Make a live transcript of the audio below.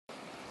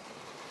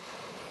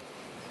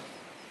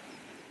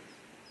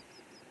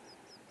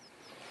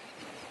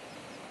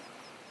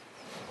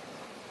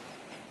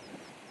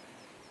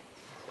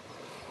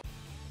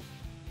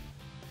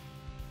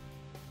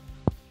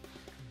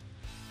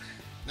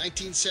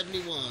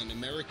1971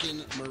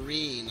 American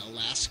Marine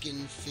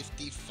Alaskan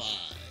 55.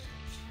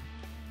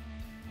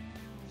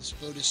 This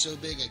boat is so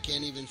big I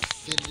can't even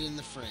fit it in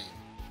the frame.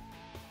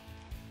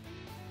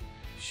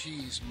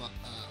 She's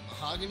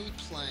mahogany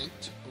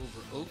planked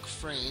over oak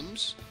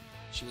frames.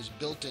 She was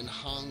built in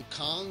Hong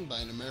Kong by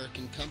an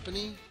American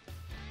company,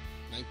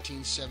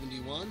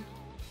 1971.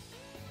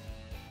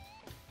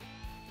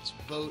 This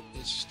boat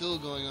is still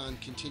going on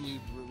continued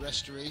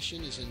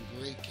restoration, is in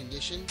great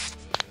condition.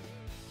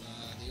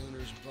 The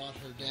owners brought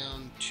her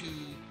down to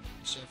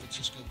the San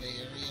Francisco Bay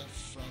Area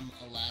from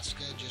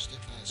Alaska,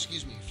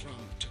 from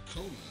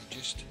Tacoma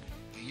just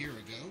a year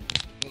ago.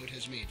 The boat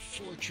has made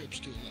 4 trips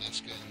to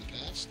Alaska in the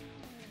past.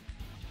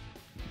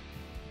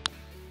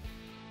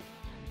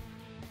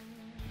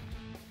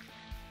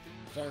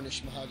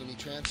 Varnished mahogany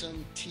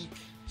transom, teak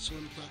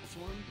swim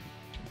platform,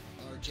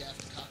 large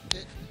aft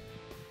cockpit,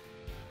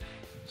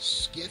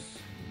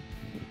 skiff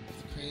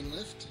with crane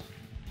lift,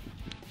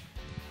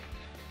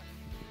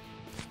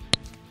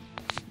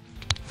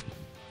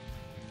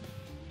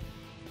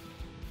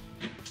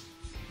 so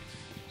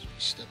we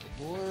step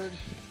aboard,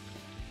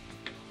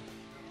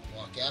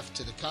 walk aft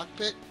to the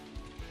cockpit,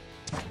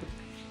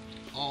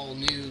 all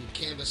new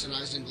canvas and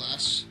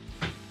isinglass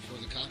for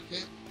the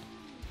cockpit.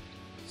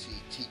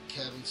 See teak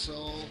cabin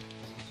sole,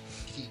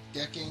 teak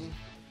decking.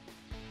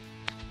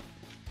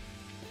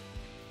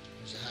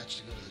 There's a hatch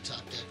to go to the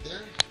top deck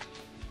there.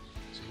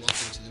 So you walk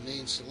into the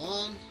main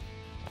salon.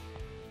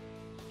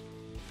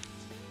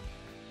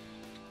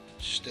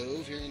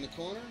 Stove here in the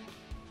corner.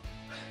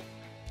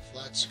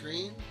 Flat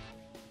screen.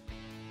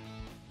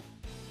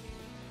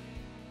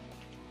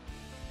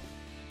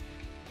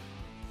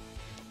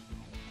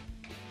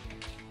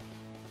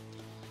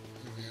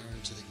 Here we are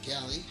into the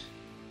galley.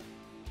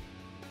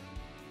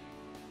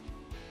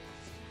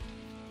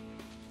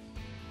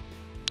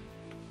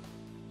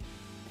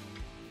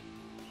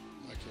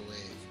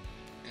 Microwave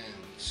and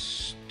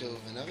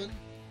stove and oven.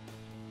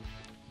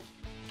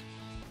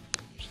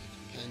 There's the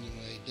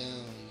companionway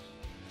down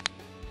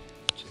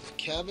to the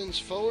cabins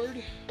forward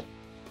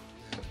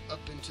and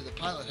up into the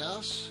pilot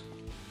house.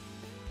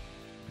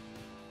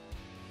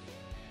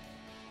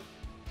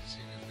 See,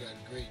 we've got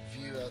a great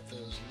view out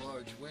those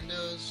large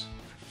windows.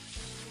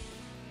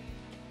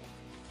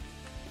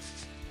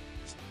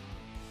 There's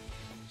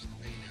the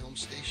main helm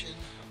station.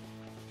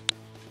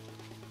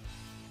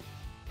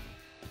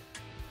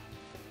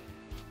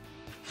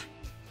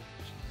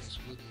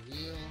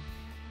 Wheel.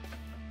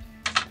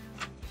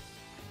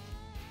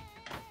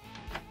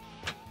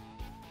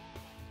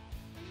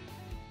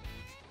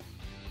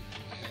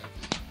 We have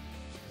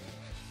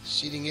the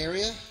seating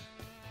area, and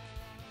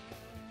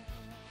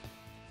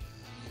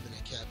even a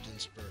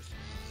captain's berth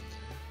behind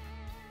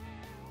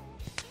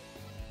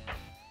there.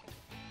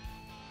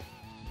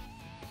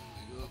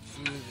 We go up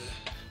through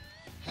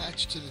the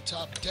hatch to the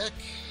top deck.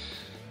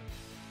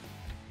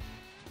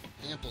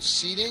 Ample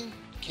seating,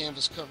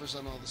 canvas covers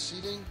on all the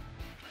seating.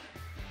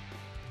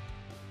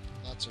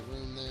 Lots of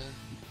room there.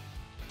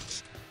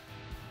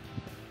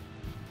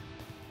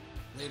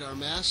 Radar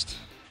mast,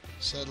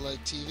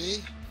 satellite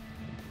TV,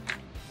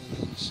 and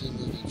then you see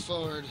moving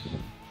forward,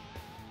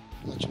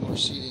 much more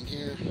seating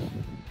here. And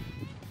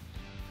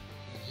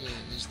here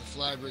is the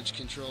Flybridge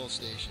control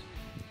station.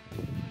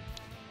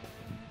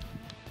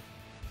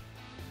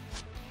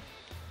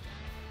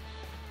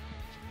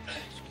 So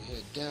we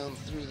head down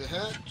through the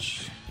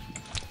hatch,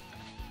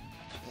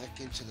 back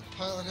into the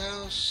pilot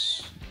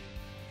house.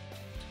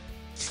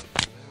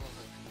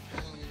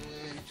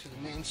 To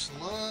the main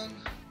salon,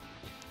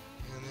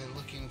 and then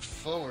looking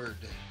forward.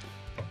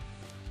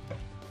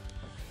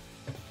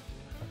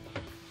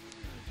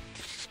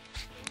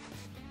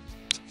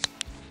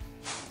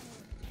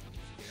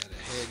 Got a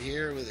head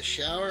here with a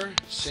shower,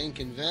 sink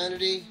and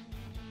vanity.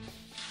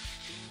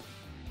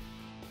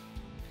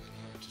 Kind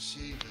of hard to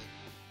see, but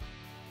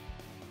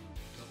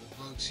double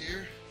bunks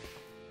here.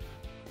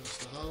 Across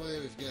the hallway,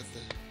 we've got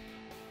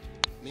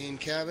the main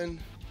cabin.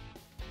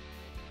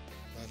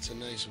 Lots of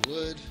nice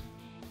wood.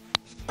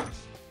 And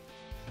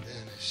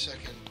then a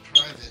second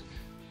private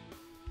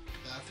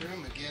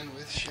bathroom, again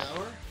with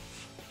shower.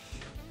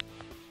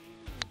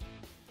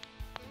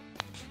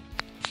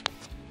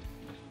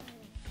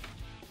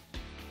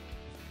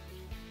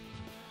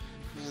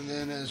 And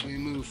then as we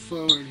move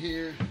forward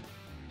here,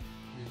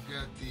 we've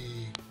got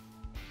the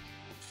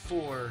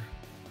 4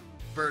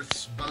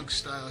 berths, bunk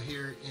style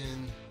here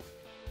in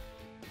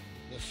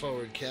the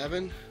forward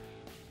cabin.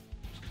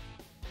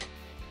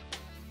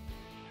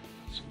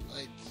 Some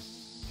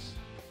lights.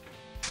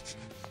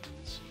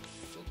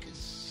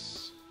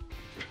 Focus.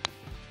 There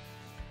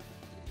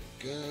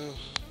we go.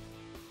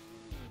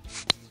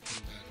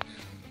 Looking back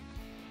down.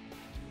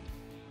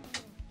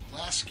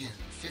 Alaskan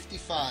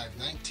 55,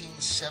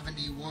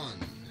 1971,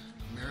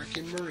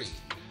 American Marine.